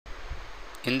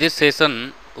In this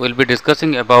session, we will be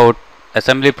discussing about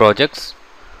assembly projects.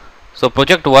 So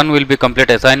project 1 will be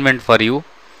complete assignment for you.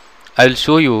 I will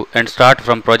show you and start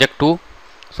from project 2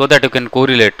 so that you can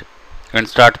correlate and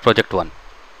start project 1.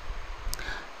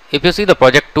 If you see the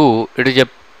project 2, it is a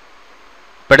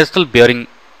pedestal bearing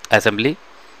assembly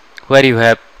where you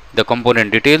have the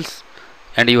component details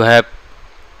and you have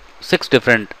 6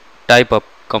 different type of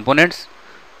components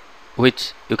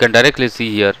which you can directly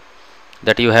see here,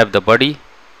 that you have the body,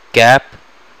 cap,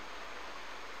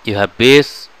 you have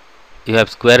base, you have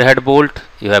square head bolt,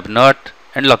 you have nut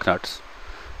and lock nuts,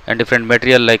 and different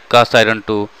material like cast iron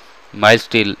to mild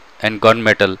steel and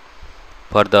gunmetal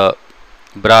for the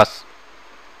brass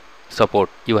support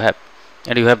you have,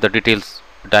 and you have the details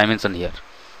dimension here,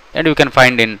 and you can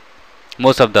find in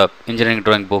most of the engineering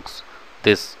drawing books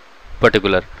this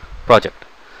particular project.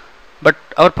 But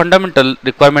our fundamental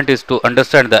requirement is to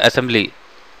understand the assembly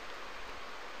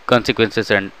consequences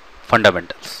and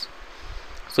fundamentals.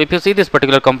 So if you see this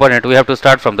particular component, we have to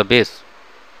start from the base.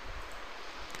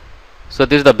 So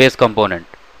this is the base component.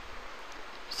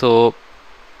 So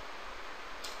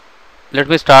let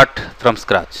me start from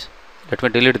scratch. Let me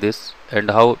delete this,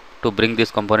 and how to bring this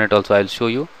component also I will show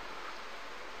you.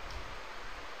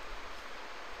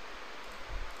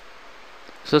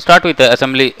 So start with the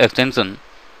assembly extension,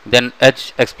 then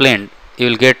as explained you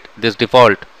will get this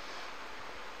default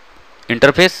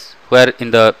interface where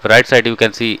in the right side you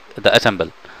can see the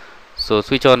assemble. So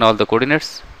switch on all the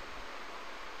coordinates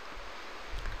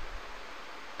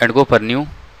and go for new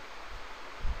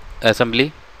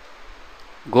assembly,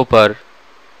 go for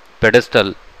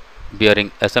pedestal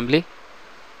bearing assembly.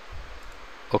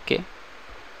 Okay,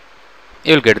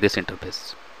 you will get this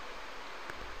interface.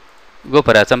 Go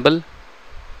for assemble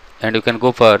and you can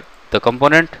go for the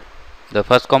component, the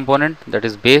first component, that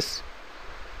is base,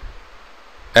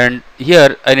 and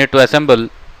here I need to assemble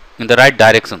in the right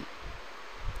direction.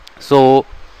 So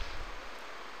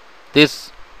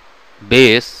this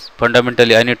base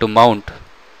fundamentally I need to mount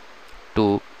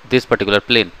to this particular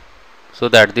plane so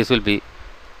that this will be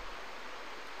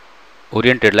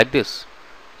oriented like this.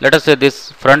 Let us say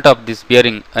this front of this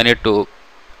bearing I need to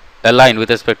align with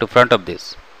respect to front of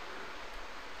this,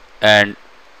 and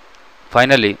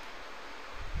finally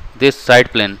this side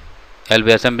plane I will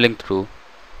be assembling through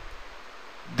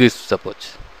this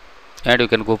suppose, and you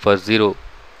can go for 0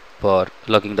 for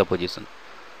locking the position.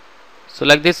 So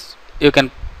like this you can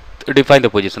define the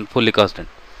position fully constant,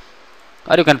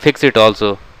 or you can fix it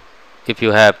also if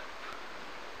you have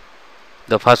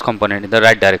the first component in the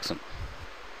right direction.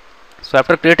 So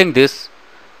after creating this,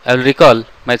 I will recall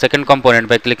my second component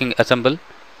by clicking assemble.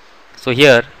 So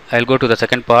here I will go to the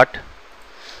second part.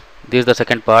 This is the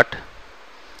second part.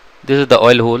 This is the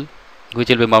oil hole which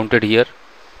will be mounted here.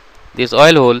 This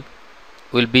oil hole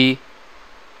will be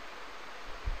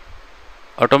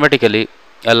automatically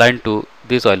aligned to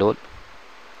this oil hole,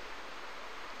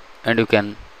 and you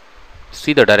can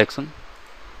see the direction,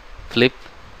 flip,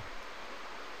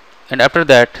 and after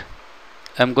that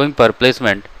I am going for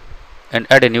placement and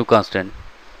add a new constant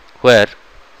where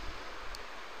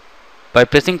by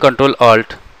pressing Ctrl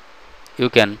Alt you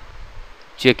can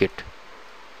check it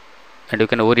and you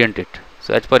can orient it.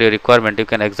 So as per your requirement you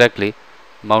can exactly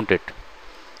mount it.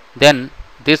 Then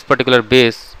this particular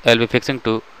base I will be fixing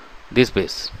to this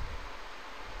base,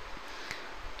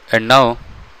 and now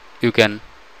you can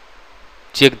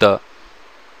check the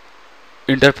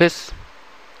interface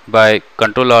by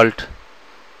Ctrl Alt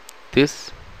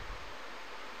this,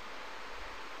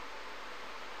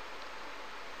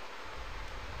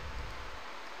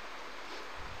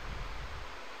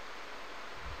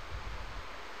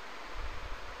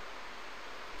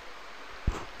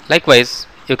 likewise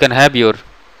you can have your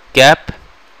cap,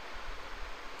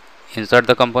 insert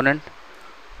the component,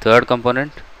 third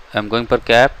component I am going for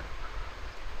cap,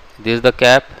 this is the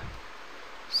cap.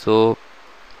 So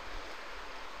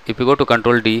if you go to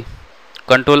Ctrl D,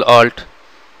 Ctrl Alt,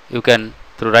 you can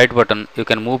through right button you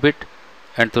can move it,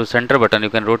 and through center button you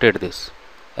can rotate this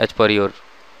as per your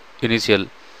initial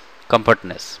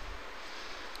comfortness.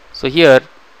 So here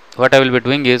what I will be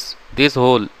doing is this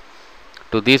hole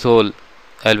to this hole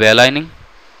I will be aligning,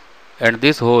 and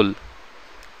this hole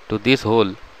to this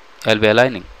hole I will be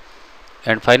aligning,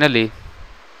 and finally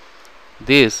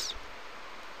this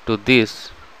to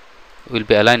this will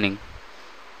be aligning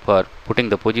for putting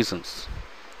the positions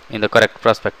in the correct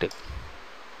perspective,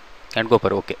 and go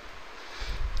for OK.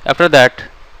 After that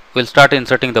we will start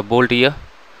inserting the bolt here.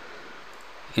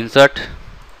 Insert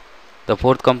the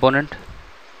fourth component,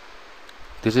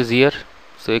 this is here.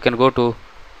 So you can go to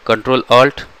Ctrl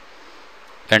Alt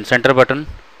and center button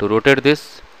to rotate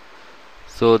this.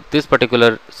 So this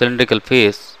particular cylindrical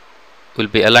face will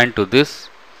be aligned to this.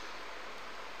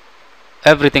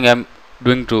 Everything I am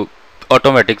doing to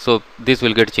automatic, so this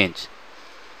will get changed.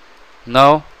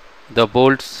 Now the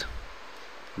bolts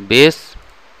base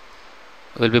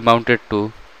will be mounted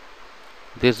to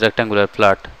this rectangular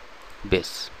flat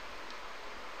base,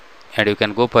 and you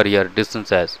can go for your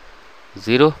distance as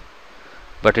 0,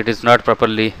 but it is not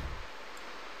properly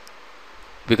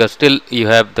because still you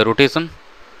have the rotation.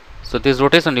 So this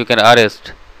rotation you can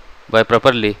arrest by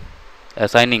properly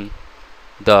assigning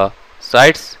the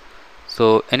sides.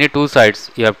 So any two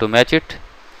sides you have to match it.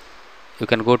 You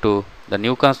can go to the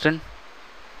new constant.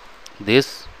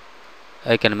 This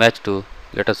I can match to,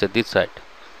 let us say, this side,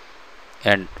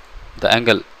 and the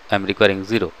angle I am requiring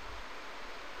 0.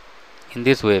 In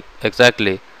this way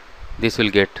exactly this will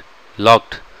get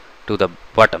locked to the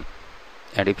bottom,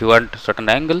 and if you want certain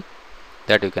angle,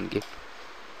 that you can give.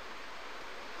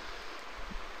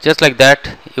 Just like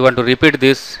that, you want to repeat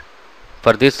this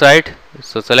for this side.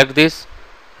 So select this,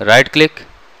 right click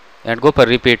and go for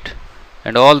repeat,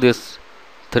 and all these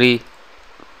 3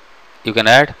 you can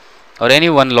add, or any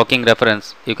one locking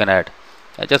reference you can add.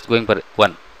 I am just going for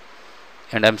 1,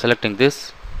 and I am selecting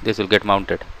this. This will get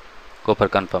mounted. Go for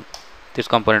confirm. This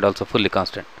component also fully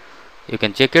constant. You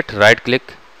can check it, right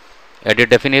click, edit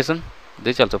definition.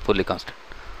 This also fully constant.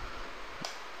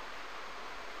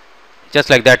 Just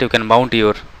like that you can mount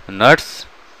your nuts,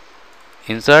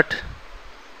 insert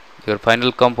your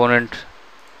final component.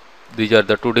 These are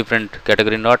the 2 different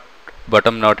category knot,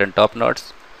 bottom knot and top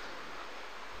knots.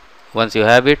 Once you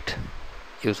have it,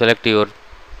 you select your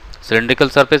cylindrical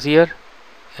surface here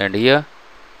and here,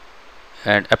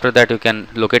 and after that you can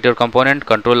locate your component,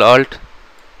 Control Alt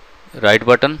right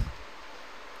button,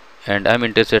 and I am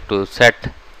interested to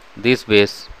set this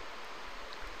base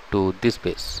to this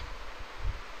base,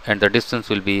 and the distance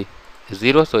will be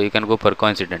 0, so you can go for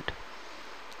coincident.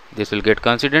 This will get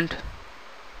coincident,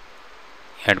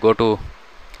 and go to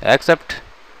accept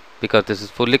because this is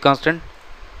fully constant.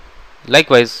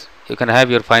 Likewise you can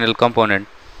have your final component,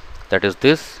 that is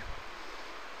this,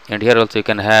 and here also you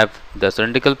can have the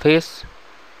cylindrical face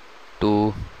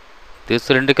to this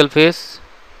cylindrical face,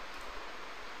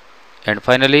 and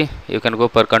finally you can go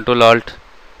for Control Alt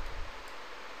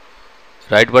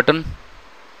right button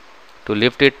to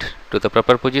lift it to the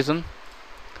proper position.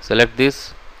 Select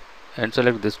this and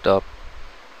select this top,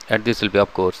 and this will be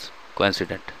of course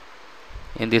coincident.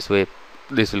 In this way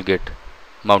this will get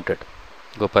mounted.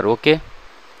 Go for OK,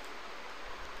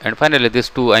 and finally this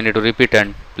 2 I need to repeat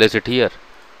and place it here.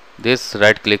 This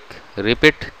right click,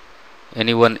 repeat,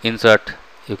 any one insert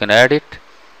you can add it,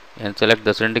 and select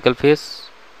the cylindrical face,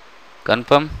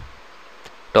 confirm,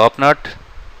 top knot,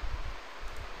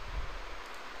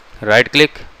 right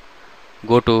click,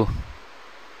 go to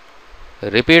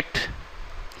repeat,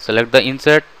 select the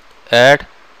insert, add,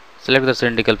 select the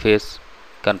cylindrical face,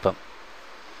 confirm.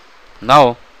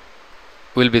 Now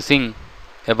we will be seeing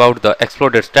about the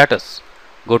exploded status.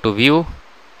 Go to view,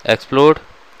 explode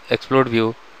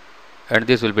view, and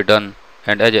this will be done.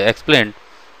 And as I explained,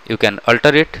 you can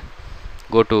alter it.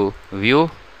 Go to view,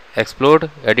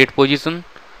 explode, edit position,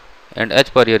 and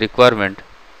as per your requirement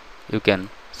you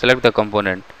can select the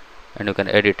component and you can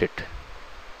edit it.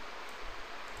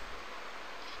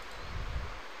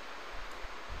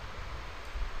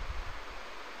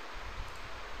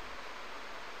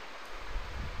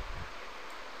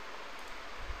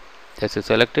 Just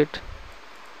select it,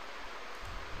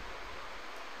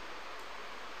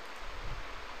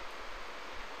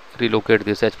 relocate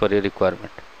this as per your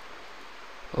requirement.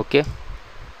 Okay,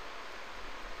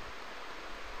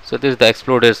 so this is the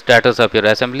exploded status of your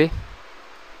assembly,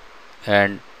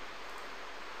 and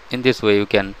in this way you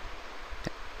can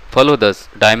follow the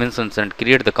dimensions and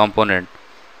create the component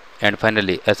and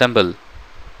finally assemble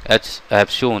as I have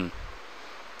shown,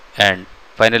 and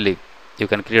finally you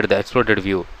can create the exploded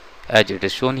view as it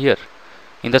is shown here.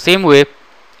 In the same way,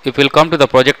 if we will come to the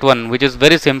project 1, which is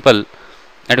very simple,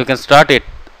 and you can start it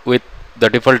with the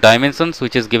default dimensions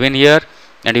which is given here,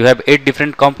 and you have 8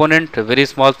 different component, very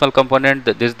small component.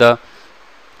 This is the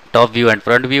top view and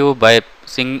front view. By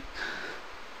seeing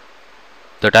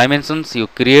the dimensions you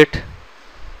create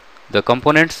the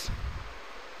components,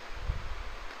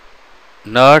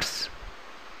 nuts,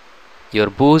 your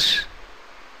bush,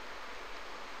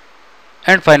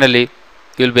 and finally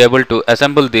you will be able to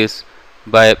assemble this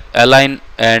by align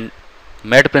and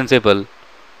mat principle,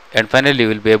 and finally you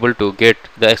will be able to get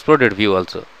the exploded view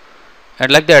also. And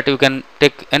like that you can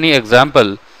take any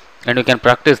example and you can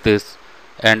practice this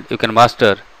and you can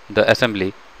master the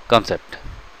assembly concept.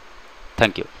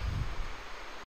 Thank you.